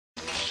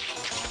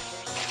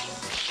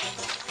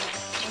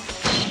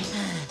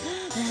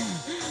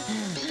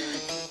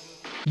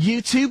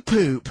You two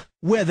poop.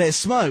 Where there's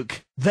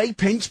smoke, they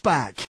pinch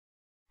back.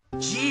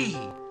 Gee,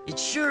 it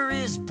sure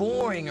is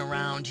boring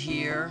around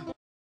here.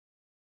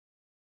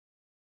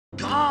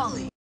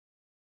 Golly.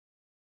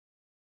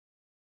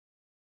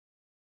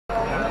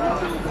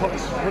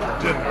 What's for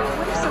dinner?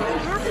 What if something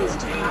happens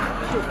to you?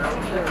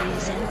 Don't worry,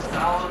 Zen.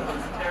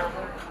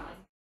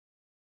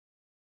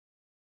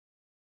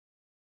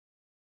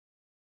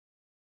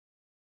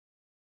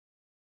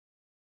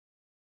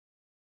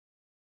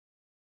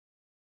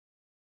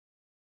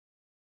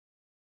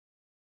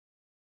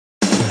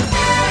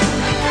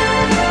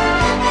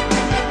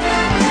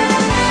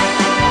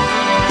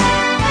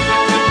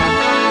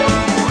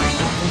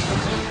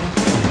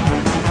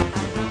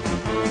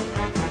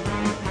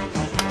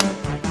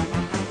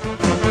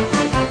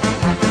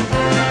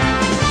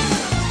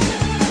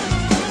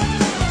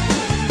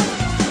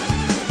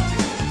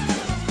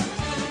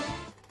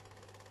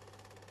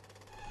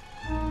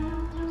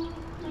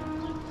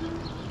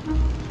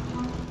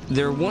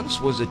 There once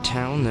was a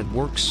town that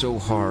worked so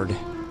hard,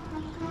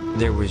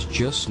 there was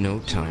just no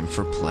time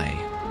for play.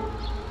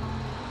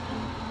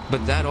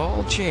 But that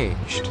all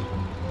changed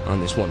on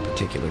this one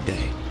particular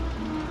day.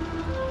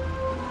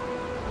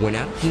 When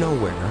out of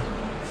nowhere,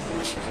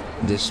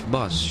 this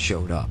bus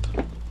showed up.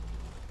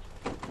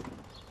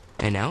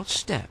 And out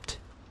stepped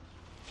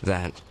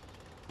that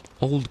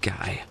old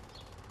guy.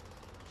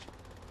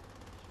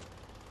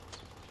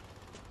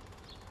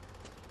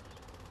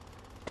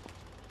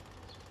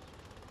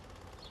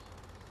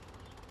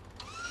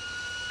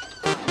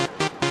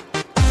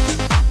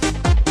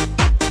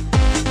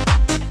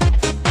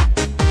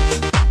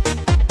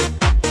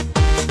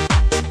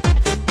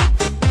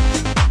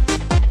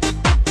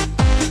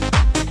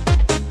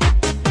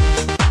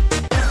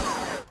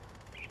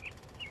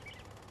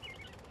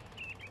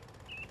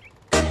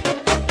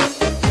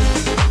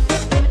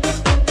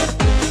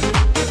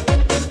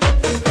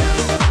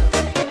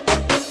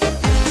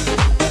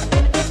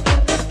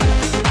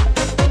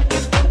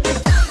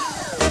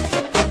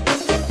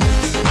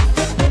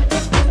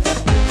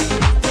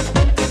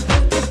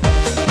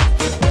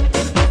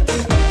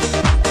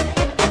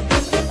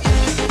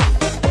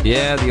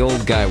 Yeah, the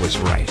old guy was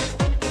right.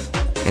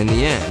 In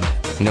the end,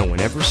 no one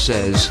ever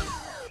says,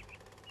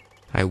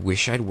 I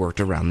wish I'd worked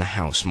around the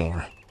house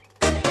more.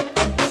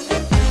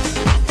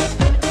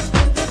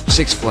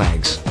 Six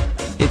Flags.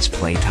 It's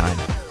playtime.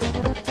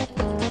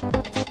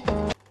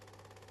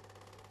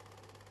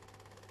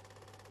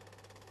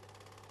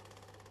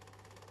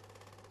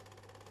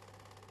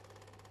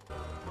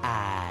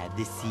 Ah,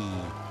 the sea.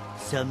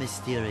 So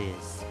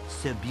mysterious,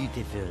 so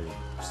beautiful,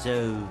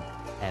 so...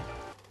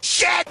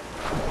 Shit!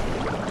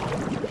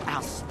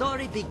 Our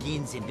story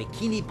begins in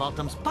Bikini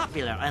Bottom's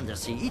popular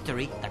undersea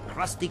eatery, the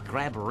Krusty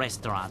Krab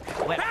Restaurant.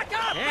 Back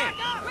up! Hey, Back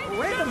up!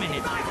 wait a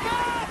minute.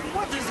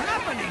 What is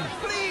happening?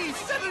 Please,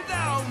 settle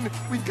down!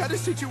 We've got a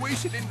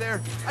situation in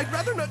there. I'd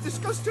rather not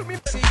discuss too many...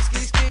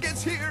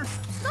 Gets here!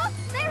 Look,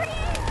 there he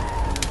is!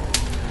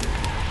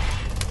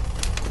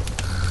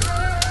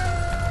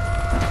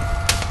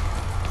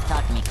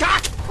 Taught me.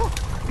 Oh,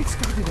 it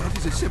started out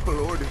as a simple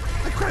order.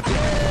 I grabbed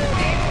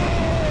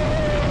it.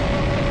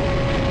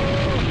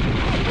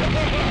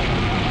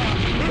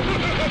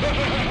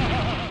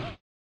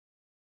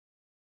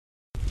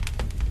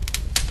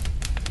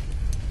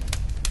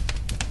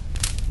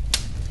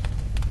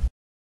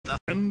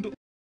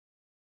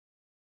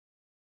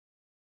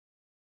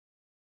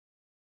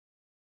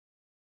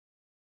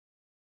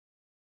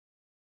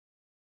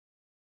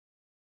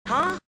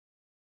 Huh?